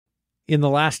In the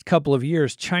last couple of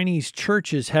years, Chinese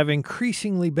churches have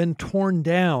increasingly been torn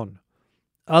down.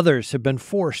 Others have been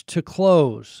forced to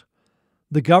close.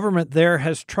 The government there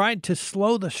has tried to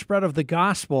slow the spread of the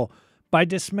gospel by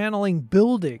dismantling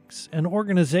buildings and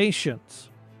organizations.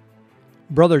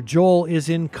 Brother Joel is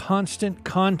in constant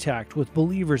contact with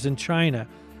believers in China,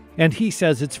 and he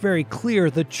says it's very clear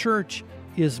the church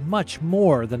is much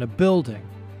more than a building.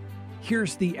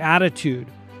 Here's the attitude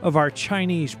of our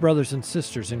Chinese brothers and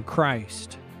sisters in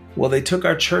Christ. Well, they took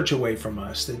our church away from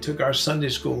us. They took our Sunday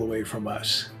school away from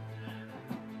us.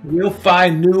 We'll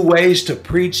find new ways to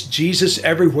preach Jesus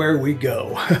everywhere we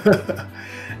go.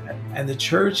 And the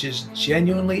church is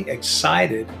genuinely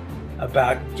excited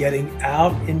about getting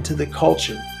out into the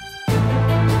culture.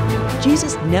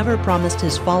 Jesus never promised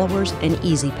his followers an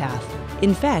easy path.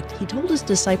 In fact, he told his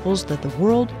disciples that the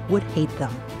world would hate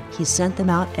them. He sent them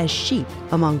out as sheep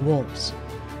among wolves.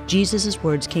 Jesus'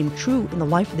 words came true in the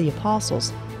life of the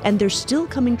apostles, and they're still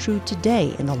coming true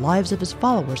today in the lives of his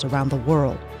followers around the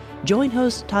world. Join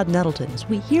host Todd Nettleton as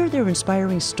we hear their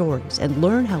inspiring stories and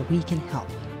learn how we can help,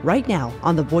 right now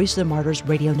on the Voice of the Martyrs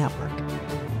Radio Network.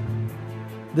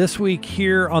 This week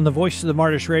here on the Voice of the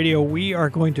Martyrs Radio, we are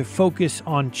going to focus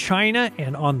on China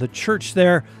and on the church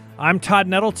there. I'm Todd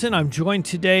Nettleton. I'm joined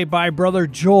today by Brother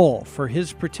Joel. For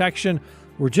his protection,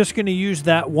 we're just going to use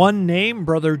that one name.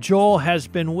 Brother Joel has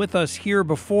been with us here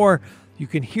before. You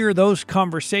can hear those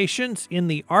conversations in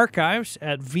the archives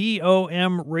at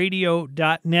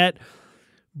vomradio.net.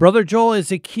 Brother Joel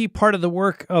is a key part of the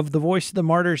work of the Voice of the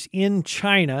Martyrs in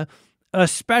China,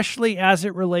 especially as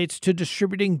it relates to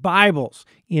distributing Bibles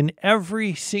in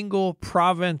every single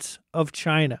province of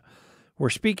China. We're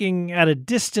speaking at a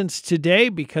distance today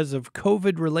because of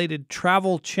COVID-related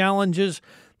travel challenges,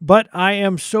 but I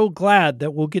am so glad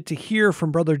that we'll get to hear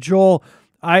from Brother Joel.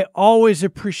 I always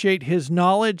appreciate his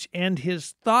knowledge and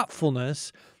his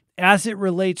thoughtfulness as it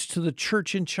relates to the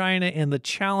church in China and the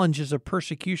challenges of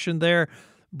persecution there.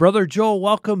 Brother Joel,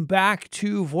 welcome back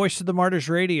to Voice of the Martyrs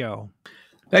Radio.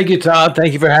 Thank you, Todd.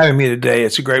 Thank you for having me today.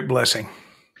 It's a great blessing.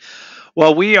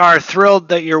 Well, we are thrilled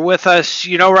that you're with us.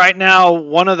 You know, right now,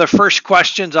 one of the first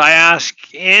questions I ask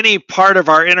any part of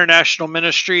our international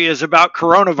ministry is about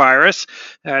coronavirus.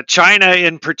 China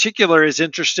in particular is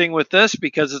interesting with this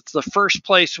because it's the first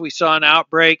place we saw an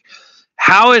outbreak.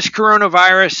 How is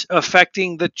coronavirus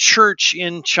affecting the church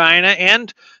in China?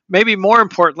 And maybe more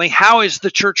importantly, how is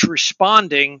the church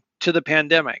responding to the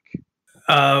pandemic?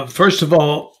 First of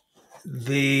all,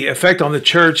 the effect on the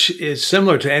church is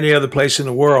similar to any other place in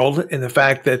the world in the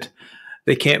fact that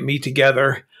they can't meet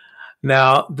together.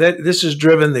 Now, this has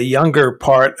driven the younger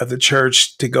part of the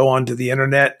church to go onto the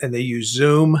internet, and they use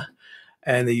Zoom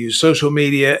and they use social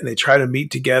media, and they try to meet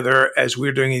together as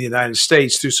we're doing in the United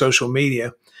States through social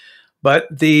media. But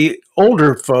the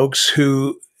older folks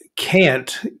who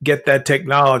can't get that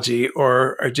technology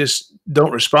or just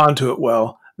don't respond to it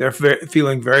well, they're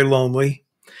feeling very lonely.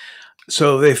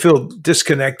 So they feel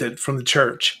disconnected from the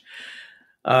church.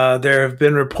 There have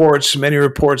been many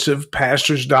reports of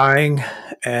pastors dying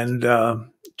and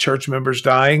church members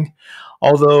dying,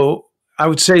 although I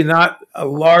would say not a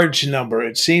large number.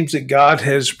 It seems that God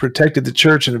has protected the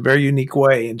church in a very unique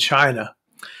way in China.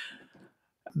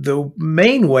 The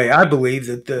main way I believe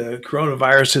that the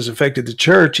coronavirus has affected the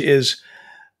church is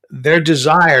their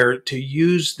desire to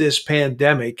use this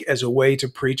pandemic as a way to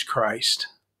preach Christ.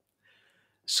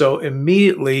 So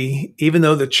immediately, even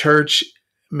though the church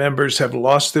members have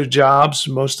lost their jobs,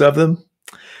 most of them,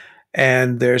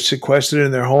 and they're sequestered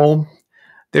in their home,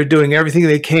 they're doing everything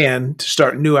they can to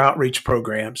start new outreach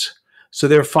programs. So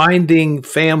they're finding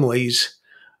families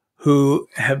who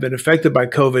have been affected by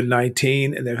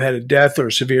COVID-19 and they've had a death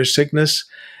or severe sickness,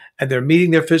 and they're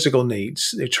meeting their physical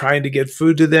needs. They're trying to get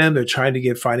food to them. They're trying to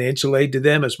get financial aid to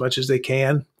them as much as they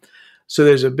can. So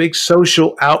there's a big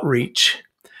social outreach.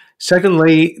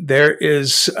 Secondly, there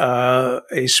is a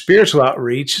spiritual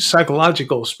outreach,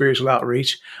 psychological spiritual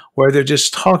outreach, where they're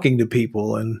just talking to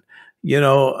people. And, you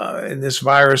know, in this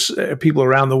virus, people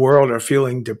around the world are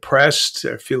feeling depressed,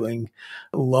 they're feeling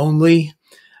lonely,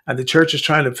 and the church is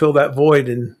trying to fill that void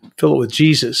and fill it with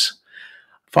Jesus.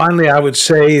 Finally, I would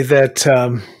say that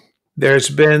there's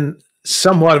been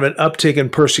somewhat of an uptick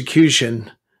in persecution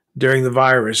during the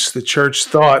virus. The church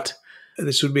thought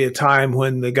this would be a time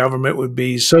when the government would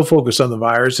be so focused on the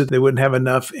virus that they wouldn't have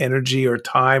enough energy or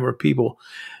time or people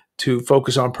to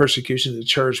focus on persecution of the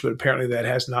church, but apparently that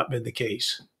has not been the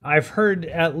case. I've heard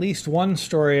at least one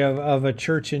story of a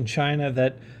church in China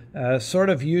that sort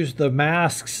of used the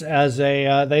masks as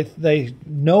they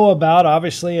know about,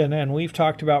 obviously, and we've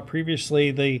talked about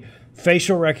previously, the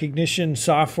facial recognition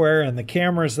software and the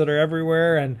cameras that are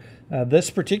everywhere. And this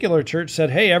particular church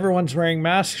said, hey, everyone's wearing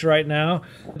masks right now.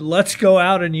 Let's go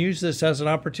out and use this as an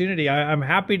opportunity. I'm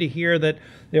happy to hear that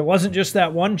it wasn't just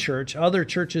that one church. Other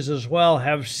churches as well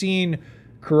have seen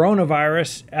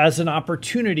coronavirus as an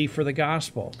opportunity for the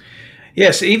gospel.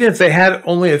 Yes, even if they had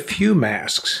only a few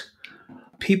masks,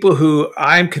 people who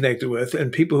I'm connected with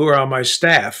and people who are on my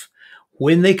staff,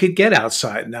 when they could get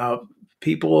outside. Now,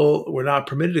 people were not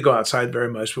permitted to go outside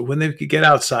very much, but when they could get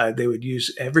outside, they would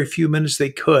use every few minutes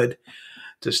they could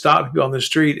to stop people on the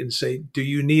street and say, do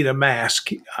you need a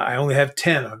mask? I only have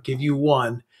 10. I'll give you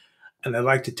one. And I'd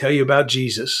like to tell you about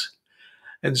Jesus.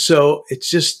 And so it's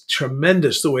just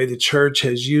tremendous the way the church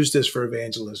has used this for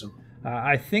evangelism.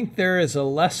 I think there is a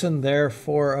lesson there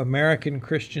for American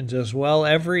Christians as well.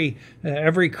 Every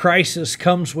crisis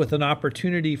comes with an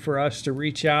opportunity for us to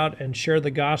reach out and share the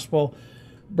gospel.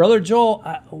 Brother Joel,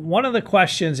 one of the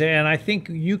questions, and I think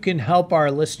you can help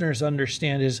our listeners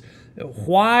understand, is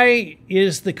why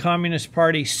is the Communist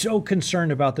Party so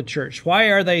concerned about the church? Why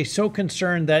are they so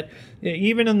concerned that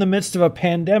even in the midst of a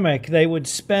pandemic, they would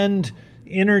spend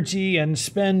energy and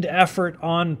spend effort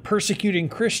on persecuting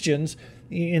Christians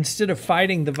instead of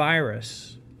fighting the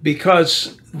virus?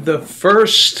 Because the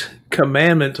first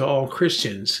commandment to all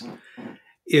Christians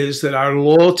is that our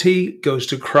loyalty goes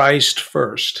to Christ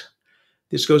first.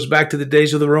 This goes back to the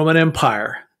days of the Roman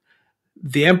Empire.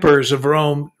 The emperors of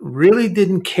Rome really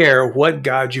didn't care what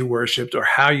God you worshiped or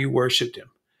how you worshiped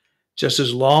him, just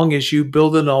as long as you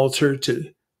build an altar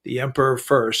to the emperor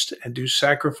first and do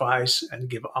sacrifice and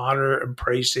give honor and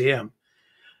praise to him.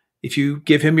 If you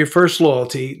give him your first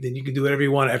loyalty, then you can do whatever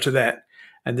you want after that.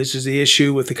 And this is the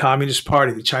issue with the Communist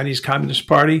Party, the Chinese Communist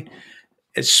Party,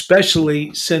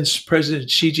 especially since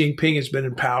President Xi Jinping has been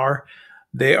in power.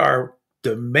 They are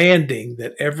demanding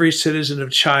that every citizen of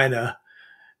China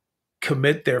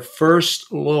commit their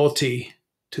first loyalty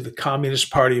to the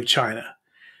Communist Party of China.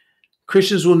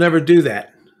 Christians will never do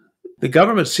that. The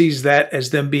government sees that as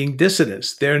them being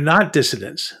dissidents. They're not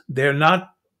dissidents. They're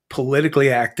not politically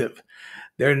active.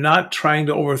 They're not trying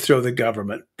to overthrow the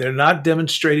government. They're not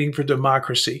demonstrating for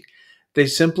democracy. They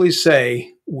simply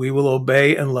say, we will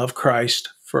obey and love Christ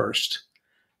first.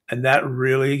 And that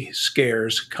really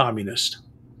scares communists.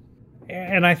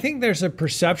 And I think there's a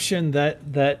perception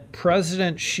that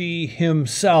President Xi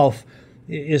himself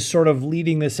is sort of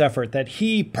leading this effort, that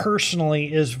he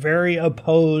personally is very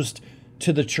opposed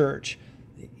to the church.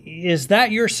 Is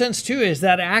that your sense too? Is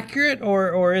that accurate,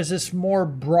 or is this more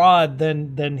broad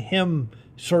than him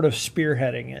sort of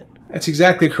spearheading it? That's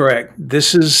exactly correct.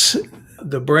 This is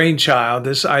the brainchild.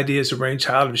 This idea is the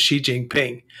brainchild of Xi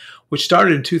Jinping, which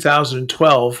started in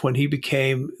 2012 when he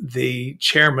became the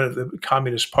chairman of the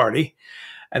Communist Party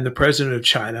and the president of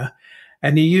China.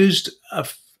 And he used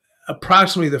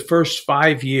approximately the first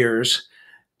 5 years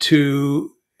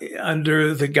to,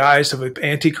 under the guise of an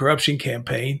anti-corruption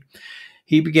campaign,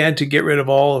 he began to get rid of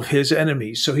all of his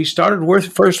enemies. So he started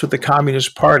first with the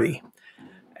Communist Party,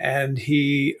 and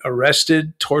he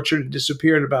arrested, tortured, and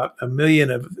disappeared about 1 million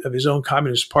of his own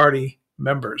Communist Party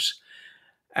members.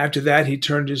 After that, he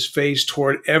turned his face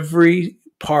toward every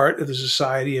part of the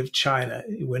society of China.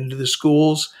 He went into the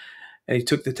schools, and he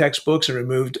took the textbooks and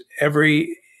removed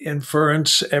every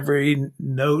inference, every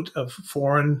note of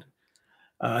foreign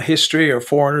history or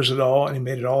foreigners at all, and he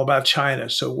made it all about China.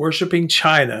 So worshiping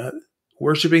China,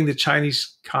 worshiping the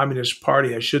Chinese Communist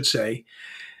Party, I should say,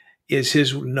 is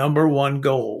his number one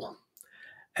goal.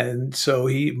 And so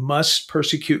he must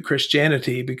persecute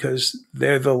Christianity because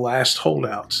they're the last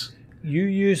holdouts. You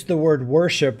used the word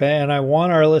worship, and I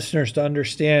want our listeners to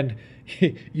understand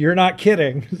you're not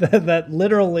kidding, that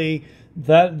literally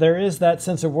that there is that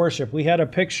sense of worship. We had a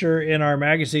picture in our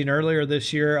magazine earlier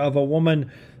this year of a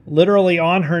woman literally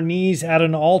on her knees at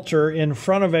an altar in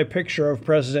front of a picture of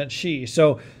President Xi.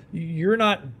 So you're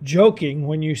not joking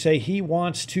when you say he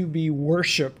wants to be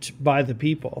worshiped by the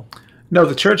people. No,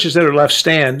 the churches that are left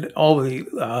stand, all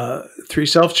the three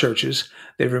self-churches,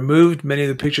 they've removed many of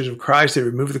the pictures of Christ. They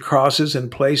removed the crosses. In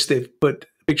place, they've put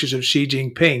pictures of Xi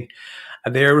Jinping.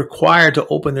 And they are required to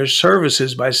open their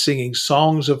services by singing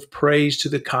songs of praise to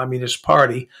the Communist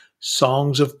Party,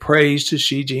 songs of praise to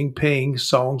Xi Jinping,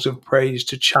 songs of praise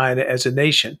to China as a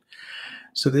nation.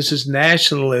 So this is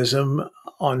nationalism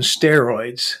on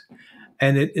steroids,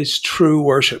 and it is true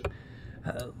worship.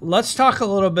 Let's talk a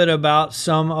little bit about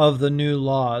some of the new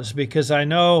laws, because I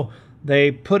know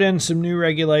they put in some new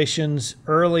regulations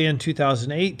early in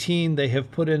 2018. They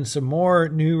have put in some more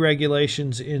new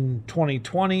regulations in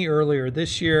 2020, earlier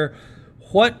this year.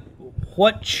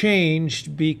 What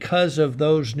changed because of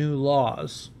those new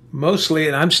laws? Mostly,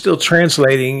 and I'm still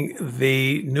translating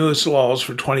the newest laws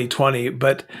for 2020,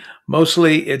 but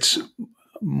mostly it's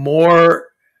more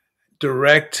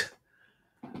direct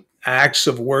acts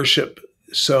of worship.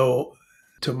 So,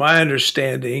 to my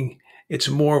understanding, it's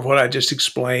more of what I just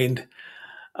explained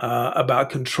about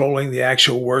controlling the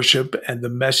actual worship and the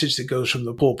message that goes from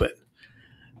the pulpit.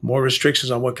 More restrictions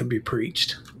on what can be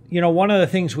preached. You know, one of the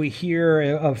things we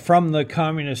hear from the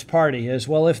Communist Party is,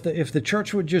 well, if the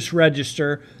church would just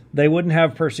register, they wouldn't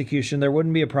have persecution, there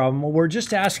wouldn't be a problem. Well, we're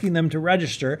just asking them to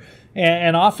register,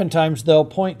 and oftentimes they'll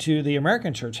point to the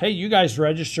American church. Hey, you guys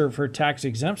register for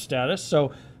tax-exempt status,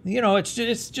 so, you know, it's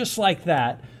just like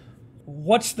that.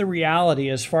 What's the reality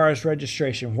as far as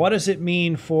registration? What does it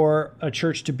mean for a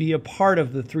church to be a part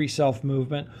of the Three Self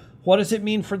movement? What does it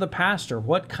mean for the pastor?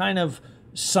 What kind of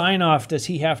sign-off does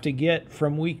he have to get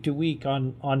from week to week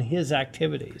on his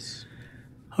activities?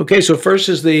 Okay, so first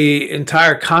is the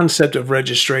entire concept of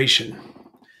registration.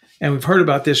 And we've heard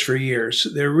about this for years.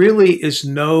 There really is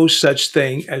no such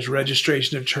thing as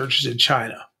registration of churches in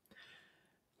China.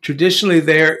 Traditionally,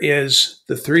 there is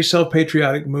the Three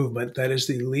Self-Patriotic movement, that is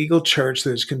the legal church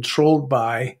that is controlled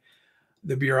by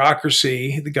the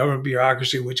bureaucracy, the government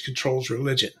bureaucracy, which controls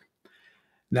religion.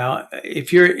 Now,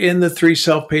 if you're in the Three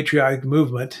Self-Patriotic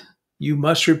movement, you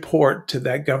must report to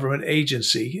that government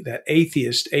agency, that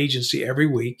atheist agency, every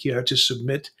week. You have to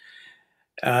submit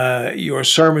your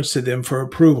sermons to them for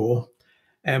approval.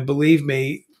 And believe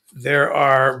me, there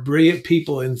are brilliant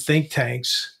people in think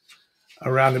tanks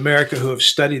around America who have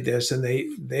studied this, and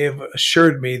they have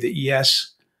assured me that,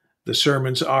 yes, the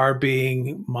sermons are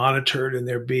being monitored and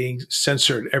they're being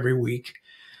censored every week.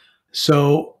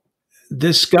 So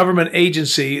this government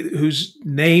agency, whose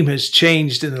name has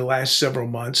changed in the last several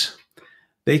months,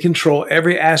 they control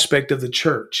every aspect of the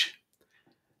church.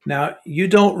 Now, you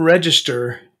don't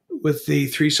register with the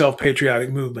Three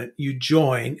Self-Patriotic movement. You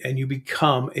join and you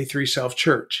become a Three Self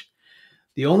church.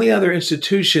 The only other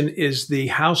institution is the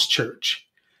house church.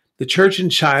 The church in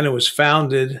China was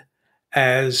founded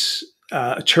as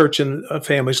a church in a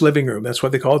family's living room. That's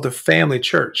what they call it, the family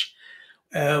church.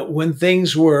 When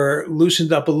things were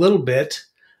loosened up a little bit,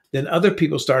 then other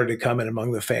people started to come in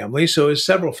among the family. So it's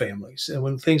several families. And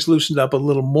when things loosened up a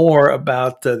little more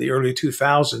about the early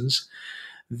 2000s,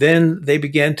 then they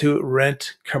began to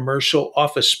rent commercial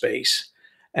office space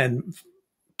and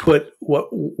put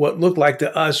what looked like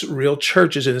to us real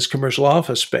churches in this commercial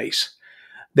office space.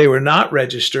 They were not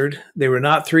registered. They were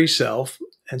not Three Self.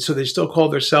 And so they still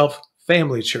called themselves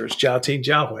Family Church, Jiao Ting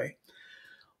Jiao Hui.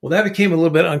 Well, that became a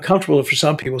little bit uncomfortable for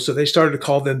some people, so they started to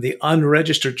call them the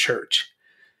unregistered church.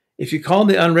 If you call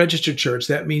them the unregistered church,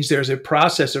 that means there's a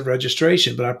process of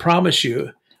registration. But I promise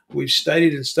you, we've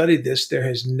studied this. There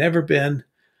has never been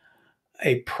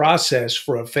a process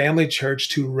for a family church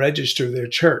to register their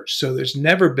church. So there's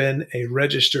never been a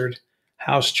registered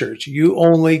house church. The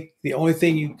only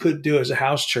thing you could do as a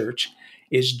house church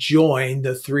is join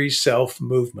the Three Self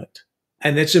movement.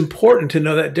 And it's important to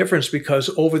know that difference because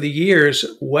over the years,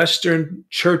 Western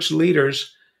church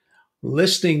leaders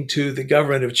listening to the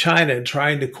government of China and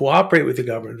trying to cooperate with the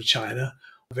government of China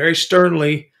very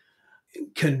sternly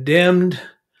condemned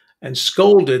and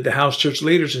scolded the house church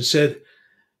leaders and said,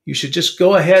 you should just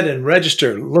go ahead and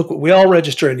register. Look, we all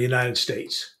register in the United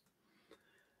States.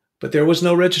 But there was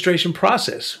no registration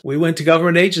process. We went to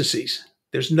government agencies.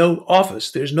 There's no office.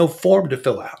 There's no form to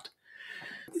fill out.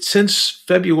 Since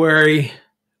February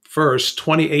 1st,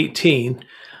 2018,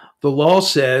 the law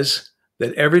says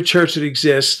that every church that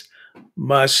exists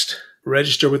must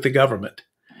register with the government.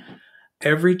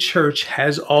 Every church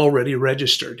has already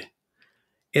registered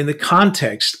in the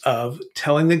context of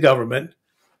telling the government,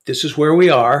 this is where we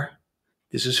are,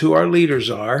 this is who our leaders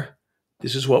are,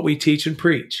 this is what we teach and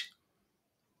preach,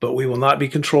 but we will not be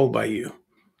controlled by you.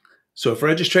 So if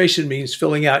registration means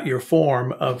filling out your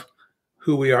form of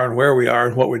who we are and where we are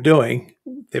and what we're doing,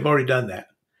 they've already done that.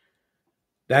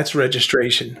 That's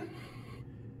registration.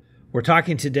 We're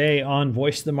talking today on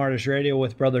Voice of the Martyrs Radio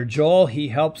with Brother Joel. He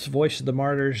helps Voice of the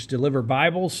Martyrs deliver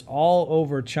Bibles all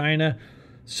over China.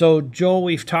 So, Joel,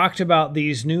 we've talked about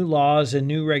these new laws and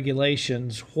new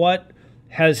regulations. What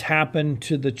has happened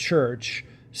to the church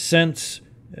since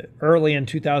early in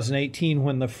 2018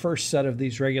 when the first set of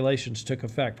these regulations took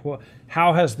effect?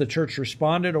 How has the church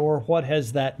responded, or what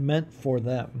has that meant for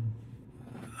them?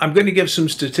 I'm going to give some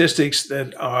statistics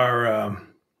that are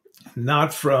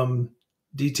not from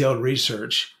detailed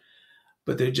research,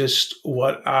 but they're just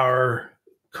what our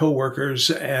coworkers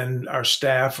and our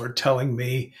staff are telling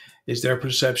me is their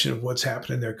perception of what's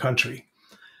happened in their country.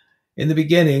 In the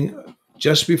beginning,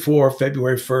 just before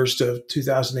February 1st of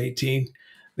 2018,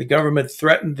 the government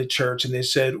threatened the church and they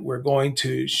said, we're going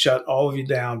to shut all of you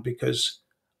down because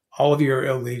all of you are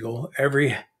illegal.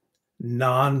 Every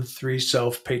non-three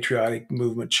self-patriotic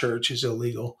movement church is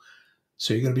illegal.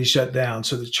 So you're going to be shut down.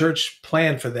 So the church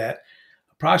planned for that.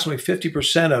 Approximately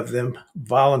 50% of them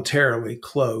voluntarily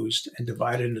closed and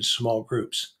divided into small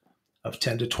groups of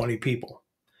 10 to 20 people.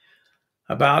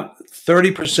 About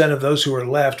 30% of those who were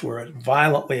left were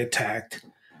violently attacked.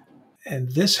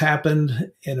 And this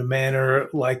happened in a manner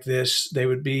like this. They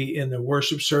would be in the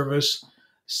worship service.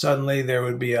 Suddenly there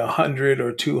would be 100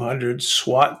 or 200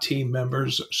 SWAT team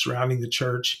members surrounding the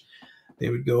church. They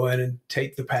would go in and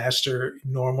take the pastor,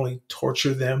 normally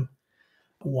torture them.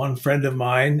 One friend of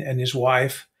mine and his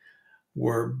wife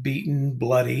were beaten,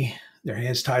 bloody, their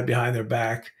hands tied behind their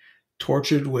back,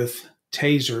 tortured with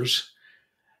tasers.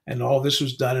 And all this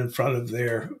was done in front of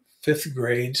their 5th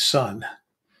grade son.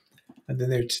 And then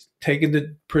they're taken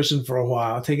to prison for a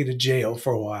while, taken to jail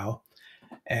for a while.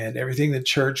 And everything in the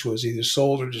church was either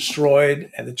sold or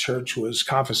destroyed, and the church was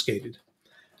confiscated.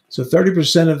 So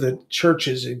 30% of the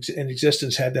churches in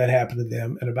existence had that happen to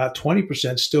them, and about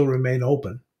 20% still remain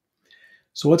open.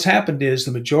 So what's happened is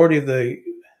the majority of the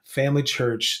family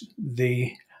church,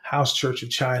 the house church of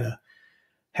China,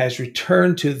 has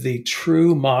returned to the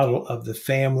true model of the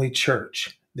family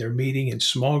church. They're meeting in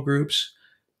small groups,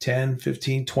 10,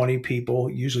 15, 20 people,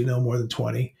 usually no more than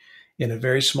 20, in a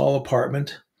very small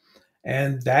apartment.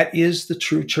 And that is the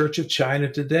true church of China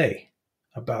today.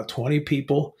 About 20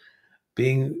 people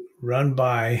being run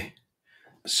by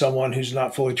someone who's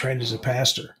not fully trained as a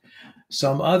pastor.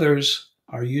 Some others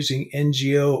are using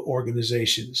NGO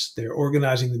organizations. They're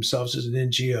organizing themselves as an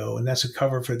NGO, and that's a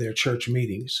cover for their church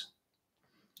meetings.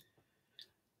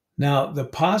 Now, the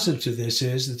positive to this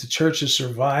is that the church is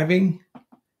surviving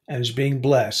and is being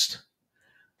blessed.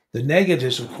 The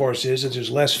negatives, of course, is that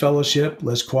there's less fellowship,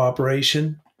 less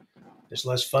cooperation, there's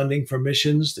less funding for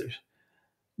missions,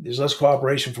 there's less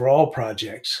cooperation for all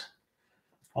projects.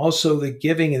 Also, the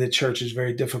giving in the church is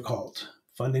very difficult.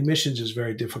 Funding missions is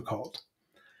very difficult.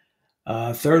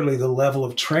 Thirdly, the level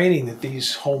of training that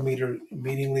these home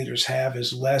meeting leaders have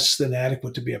is less than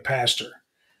adequate to be a pastor,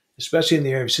 especially in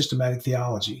the area of systematic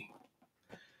theology.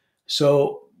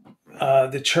 So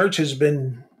the church has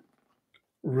been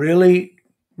really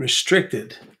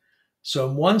restricted. So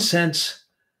in one sense,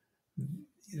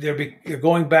 they're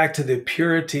going back to the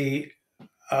purity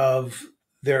of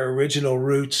their original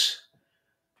roots,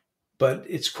 but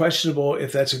it's questionable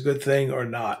if that's a good thing or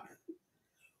not.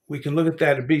 We can look at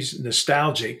that and be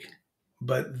nostalgic,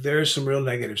 but there's some real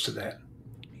negatives to that.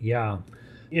 Yeah.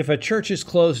 If a church is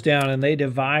closed down and they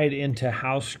divide into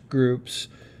house groups,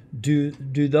 do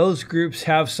those groups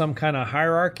have some kind of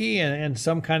hierarchy and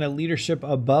some kind of leadership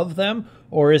above them?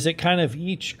 Or is it kind of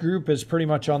each group is pretty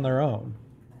much on their own?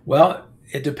 Well,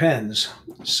 it depends.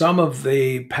 Some of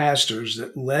the pastors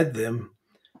that led them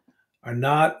are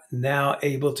not now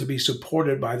able to be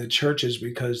supported by the churches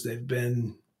because they've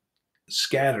been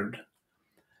scattered.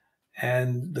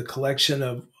 And the collection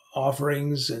of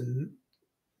offerings and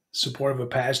support of a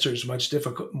pastor is much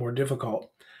more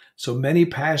difficult. So many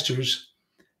pastors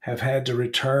have had to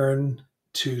return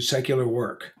to secular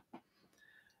work.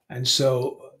 And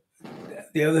so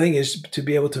the other thing is to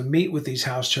be able to meet with these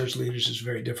house church leaders is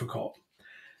very difficult.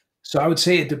 So I would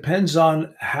say it depends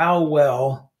on how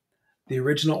well the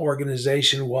original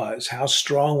organization was. How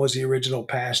strong was the original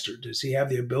pastor? Does he have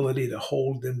the ability to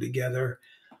hold them together?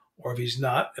 Or if he's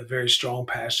not a very strong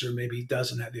pastor, maybe he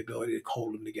doesn't have the ability to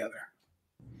hold them together.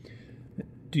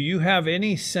 Do you have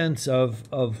any sense of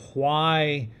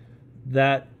why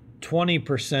that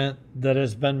 20% that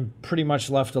has been pretty much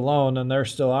left alone and they're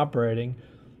still operating,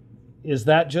 is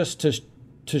that just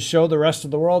to show the rest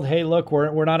of the world, hey, look,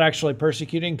 we're not actually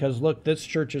persecuting because, look, this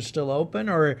church is still open?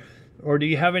 Or do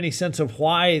you have any sense of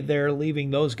why they're leaving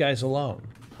those guys alone?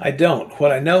 I don't.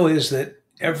 What I know is that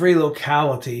every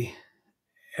locality,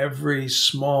 every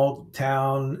small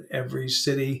town, every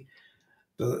city,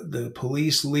 the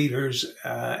police leaders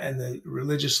and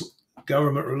the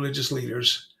government religious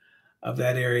leaders of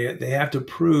that area, they have to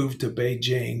prove to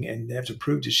Beijing and they have to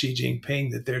prove to Xi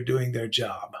Jinping that they're doing their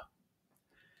job.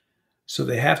 So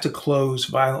they have to close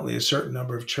violently a certain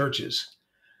number of churches.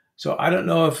 So I don't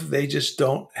know if they just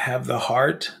don't have the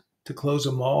heart to close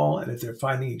them all and if they're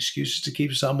finding excuses to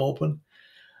keep some open.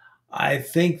 I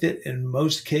think that in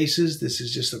most cases, this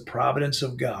is just the providence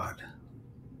of God.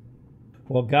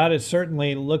 Well, God has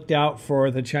certainly looked out for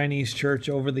the Chinese church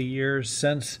over the years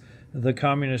since the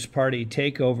Communist Party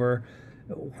takeover.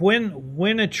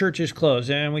 When a church is closed,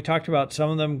 and we talked about some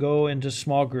of them go into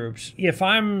small groups, if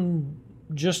I'm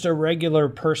just a regular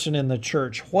person in the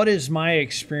church, what is my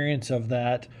experience of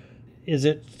that? Is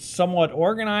it somewhat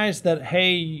organized that,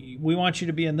 hey, we want you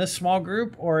to be in this small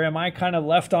group, or am I kind of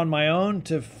left on my own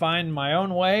to find my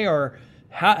own way? Or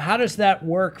how does that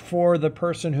work for the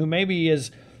person who maybe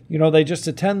is, they just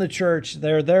attend the church,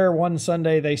 they're there one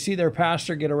Sunday, they see their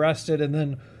pastor get arrested, and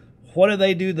then what do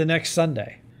they do the next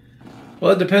Sunday?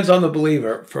 Well, it depends on the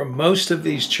believer. For most of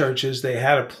these churches, they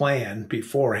had a plan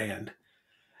beforehand,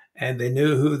 and they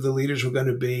knew who the leaders were going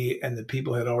to be, and the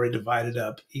people had already divided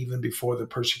up even before the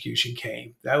persecution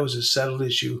came. That was a settled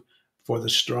issue for the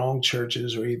strong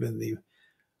churches, or even the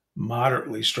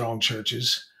moderately strong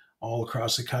churches all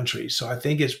across the country. So I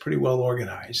think it's pretty well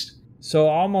organized. So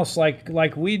almost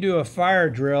like we do a fire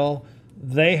drill,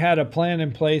 they had a plan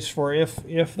in place for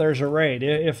if there's a raid,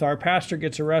 if our pastor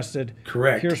gets arrested.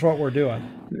 Correct. Here's what we're doing.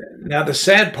 Now, the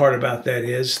sad part about that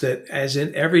is that, as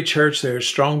in every church, there are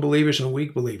strong believers and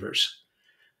weak believers.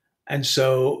 And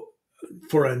so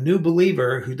for a new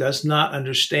believer who does not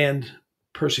understand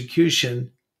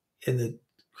persecution in the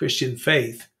Christian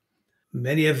faith,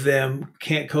 many of them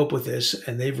can't cope with this,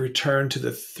 and they've returned to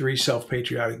the three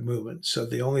self-patriotic movements. So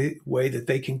the only way that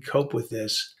they can cope with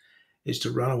this is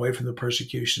to run away from the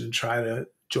persecution and try to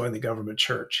join the government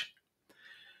church.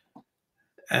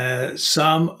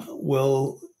 Some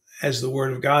will, as the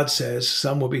word of God says,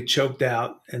 some will be choked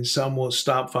out and some will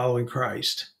stop following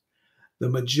Christ. The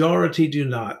majority do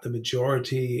not. The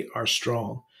majority are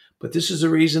strong. But this is the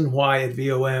reason why at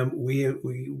VOM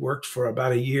we worked for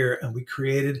about a year, and we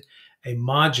created a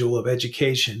module of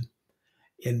education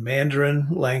in Mandarin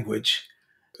language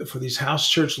for these house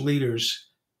church leaders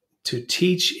to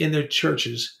teach in their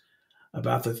churches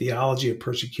about the theology of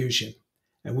persecution.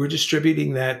 And we're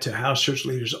distributing that to house church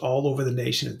leaders all over the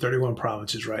nation in 31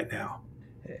 provinces right now.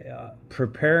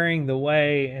 Preparing the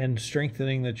way and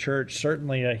strengthening the church,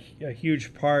 certainly a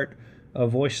huge part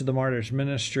of Voice of the Martyrs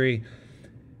ministry.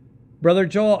 Brother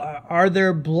Joel, are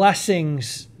there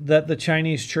blessings that the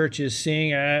Chinese church is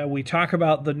seeing? We talk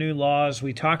about the new laws,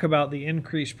 we talk about the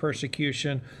increased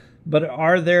persecution, but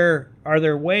are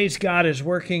there ways God is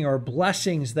working, or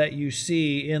blessings that you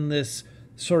see in this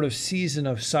sort of season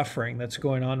of suffering that's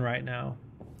going on right now?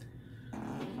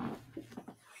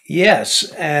 Yes,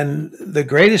 and the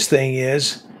greatest thing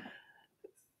is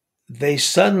they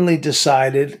suddenly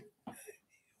decided,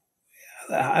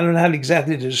 I don't know how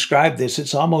exactly to describe this.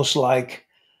 It's almost like,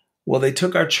 well, they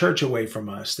took our church away from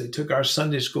us. They took our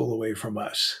Sunday school away from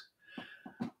us.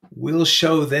 We'll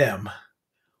show them.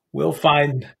 We'll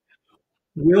find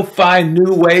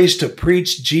new ways to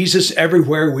preach Jesus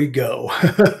everywhere we go.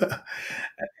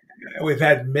 We've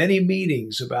had many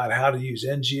meetings about how to use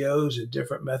NGOs and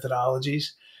different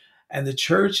methodologies, and the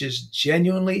church is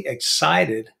genuinely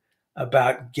excited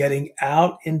about getting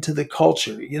out into the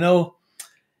culture.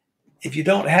 If you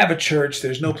don't have a church,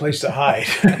 there's no place to hide.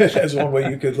 That's one way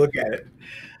you could look at it.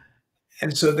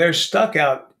 And so they're stuck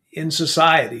out in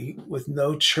society with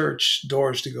no church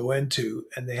doors to go into,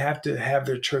 and they have to have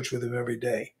their church with them every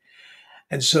day.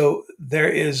 And so there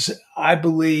is, I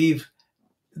believe,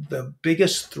 the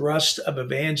biggest thrust of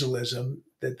evangelism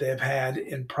that they've had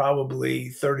in probably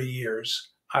 30 years,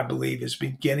 I believe, is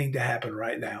beginning to happen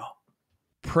right now.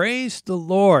 Praise the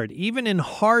Lord. Even in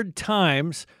hard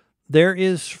times, there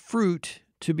is fruit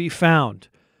to be found.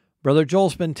 Brother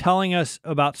Joel's been telling us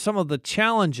about some of the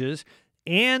challenges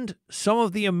and some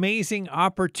of the amazing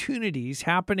opportunities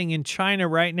happening in China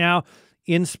right now,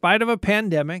 in spite of a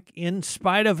pandemic, in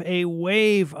spite of a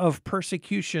wave of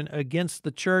persecution against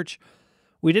the church.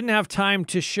 We didn't have time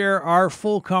to share our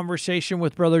full conversation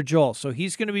with Brother Joel, so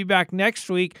he's going to be back next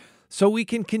week so we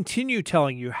can continue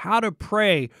telling you how to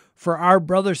pray for our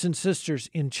brothers and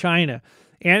sisters in China.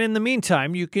 And in the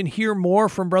meantime, you can hear more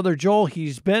from Brother Joel.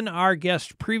 He's been our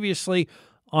guest previously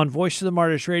on Voice of the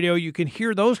Martyrs Radio. You can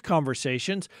hear those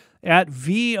conversations at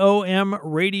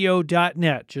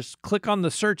vomradio.net. Just click on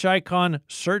the search icon,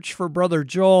 search for Brother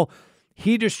Joel.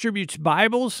 He distributes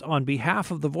Bibles on behalf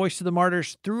of the Voice of the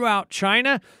Martyrs throughout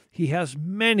China. He has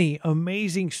many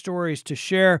amazing stories to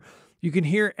share. You can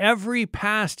hear every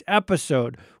past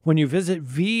episode when you visit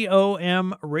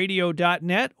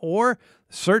vomradio.net or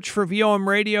search for VOM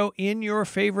Radio in your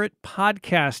favorite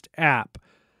podcast app.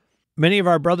 Many of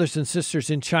our brothers and sisters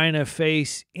in China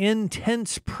face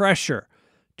intense pressure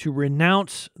to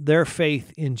renounce their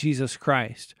faith in Jesus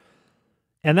Christ.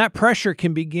 And that pressure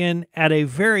can begin at a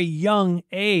very young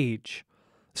age.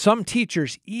 Some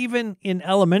teachers, even in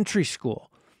elementary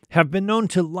school, have been known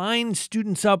to line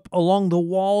students up along the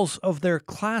walls of their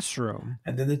classroom.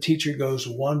 And then the teacher goes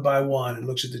one by one and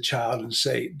looks at the child and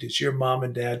say, "Did your mom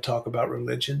and dad talk about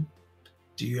religion?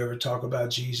 Do you ever talk about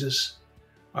Jesus?"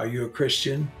 Are you a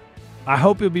Christian? I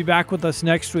hope you'll be back with us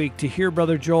next week to hear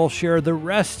Brother Joel share the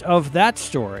rest of that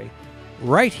story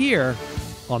right here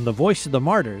on the Voice of the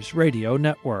Martyrs Radio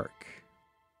Network.